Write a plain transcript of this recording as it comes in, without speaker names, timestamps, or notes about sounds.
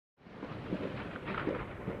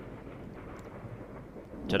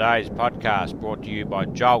Today's podcast brought to you by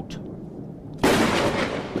Jolt.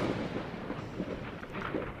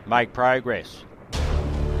 Make progress,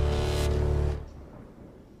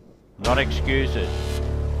 not excuses.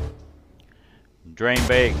 Dream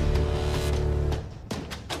big.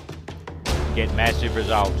 Get massive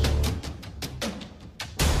results.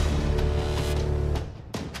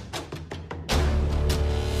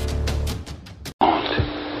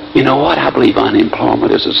 You know what? I believe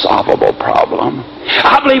unemployment is a solvable problem.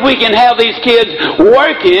 I believe we can have these kids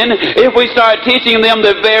working if we start teaching them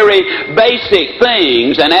the very basic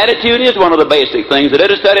things. And attitude is one of the basic things. I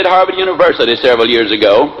did a study at Harvard University several years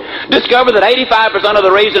ago. Discovered that 85% of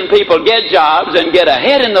the reason people get jobs and get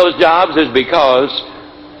ahead in those jobs is because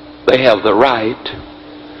they have the right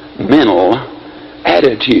mental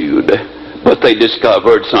attitude. But they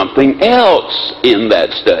discovered something else in that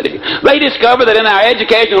study. They discovered that in our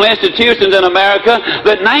educational institutions in America,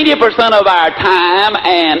 that 90% of our time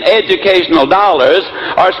and educational dollars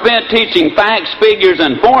are spent teaching facts, figures,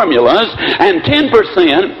 and formulas, and 10%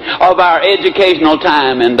 of our educational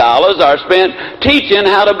time and dollars are spent teaching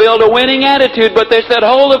how to build a winning attitude. But they said,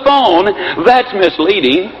 hold the phone, that's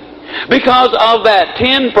misleading. Because of that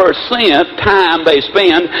 10% time they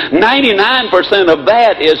spend, 99% of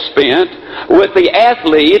that is spent with the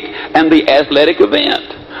athlete and the athletic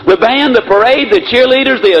event. The band, the parade, the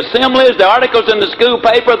cheerleaders, the assemblies, the articles in the school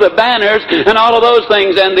paper, the banners, and all of those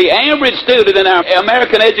things. And the average student in our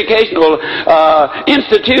American educational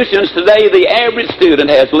institutions today, the average student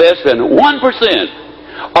has less than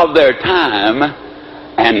 1% of their time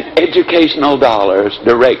and educational dollars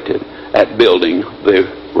directed at building the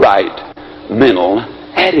right mental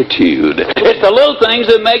attitude. It's the little things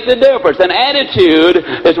that make the difference. And attitude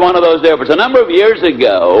is one of those differences. A number of years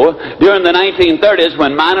ago, during the 1930s,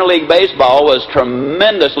 when minor league baseball was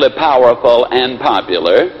tremendously powerful and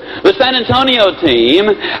popular, the San Antonio team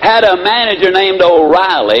had a manager named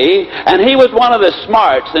O'Reilly, and he was one of the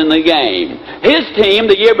smarts in the game. His team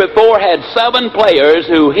the year before had 7 players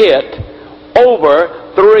who hit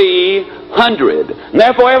over 300. And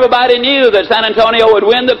therefore everybody knew that San Antonio would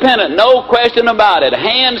win the pennant. No question about it.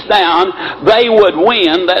 Hands down, they would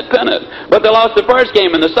win that pennant. But they lost the first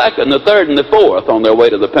game and the second, the third, and the fourth on their way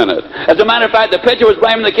to the pennant. As a matter of fact, the pitcher was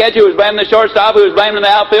blaming the catcher, who was blaming the shortstop, who was blaming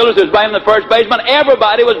the outfielders, who was blaming the first baseman.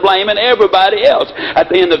 Everybody was blaming everybody else.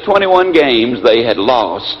 At the end of 21 games, they had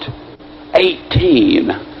lost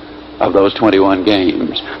 18 of those 21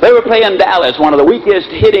 games. They were playing Dallas, one of the weakest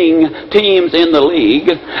hitting teams in the league,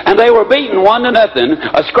 and they were beaten 1-0.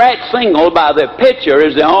 A scratch single by the pitcher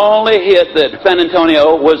is the only hit that San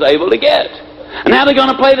Antonio was able to get. And now they're going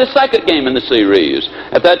to play the second game in the series.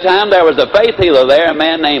 At that time, there was a faith healer there, a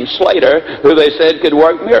man named Slater, who they said could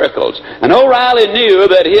work miracles. And O'Reilly knew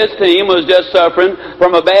that his team was just suffering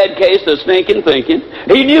from a bad case of stinking thinking.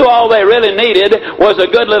 He knew all they really needed was a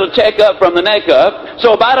good little checkup from the neck up.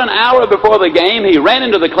 So about an hour before the game, he ran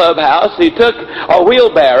into the clubhouse. He took a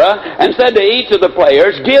wheelbarrow and said to each of the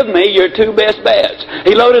players, give me your 2 best bats.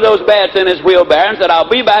 He loaded those bats in his wheelbarrow and said, I'll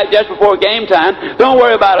be back just before game time. Don't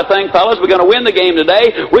worry about a thing, fellas. We're going to win the game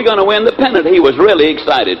today. We're going to win the pennant. He was really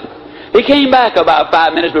excited. He came back about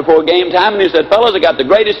 5 minutes before game time and he said, fellas, I got the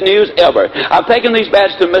greatest news ever. I've taken these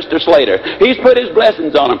bats to Mr. Slater. He's put his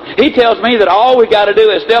blessings on them. He tells me that all we got to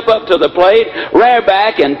do is step up to the plate, rear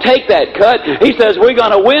back, and take that cut. He says, we're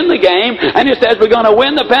going to win the game. And he says, we're going to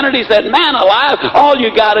win the pennant. He said, man alive, all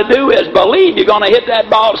you got to do is believe you're going to hit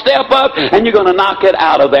that ball, step up, and you're going to knock it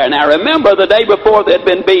out of there. Now remember, the day before they'd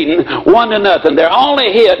been beaten 1-0. Their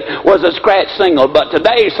only hit was a scratch single. But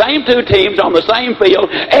today, same 2 teams on the same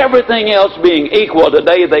field, everything else being equal,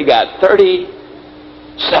 today they got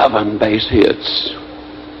 37 base hits.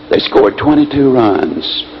 They scored 22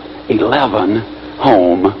 runs, 11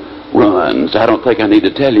 home runs. I don't think I need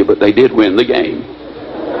to tell you, but they did win the game.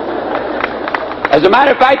 As a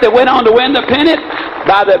matter of fact, they went on to win the pennant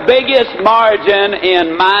by the biggest margin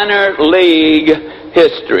in minor league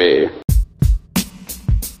history.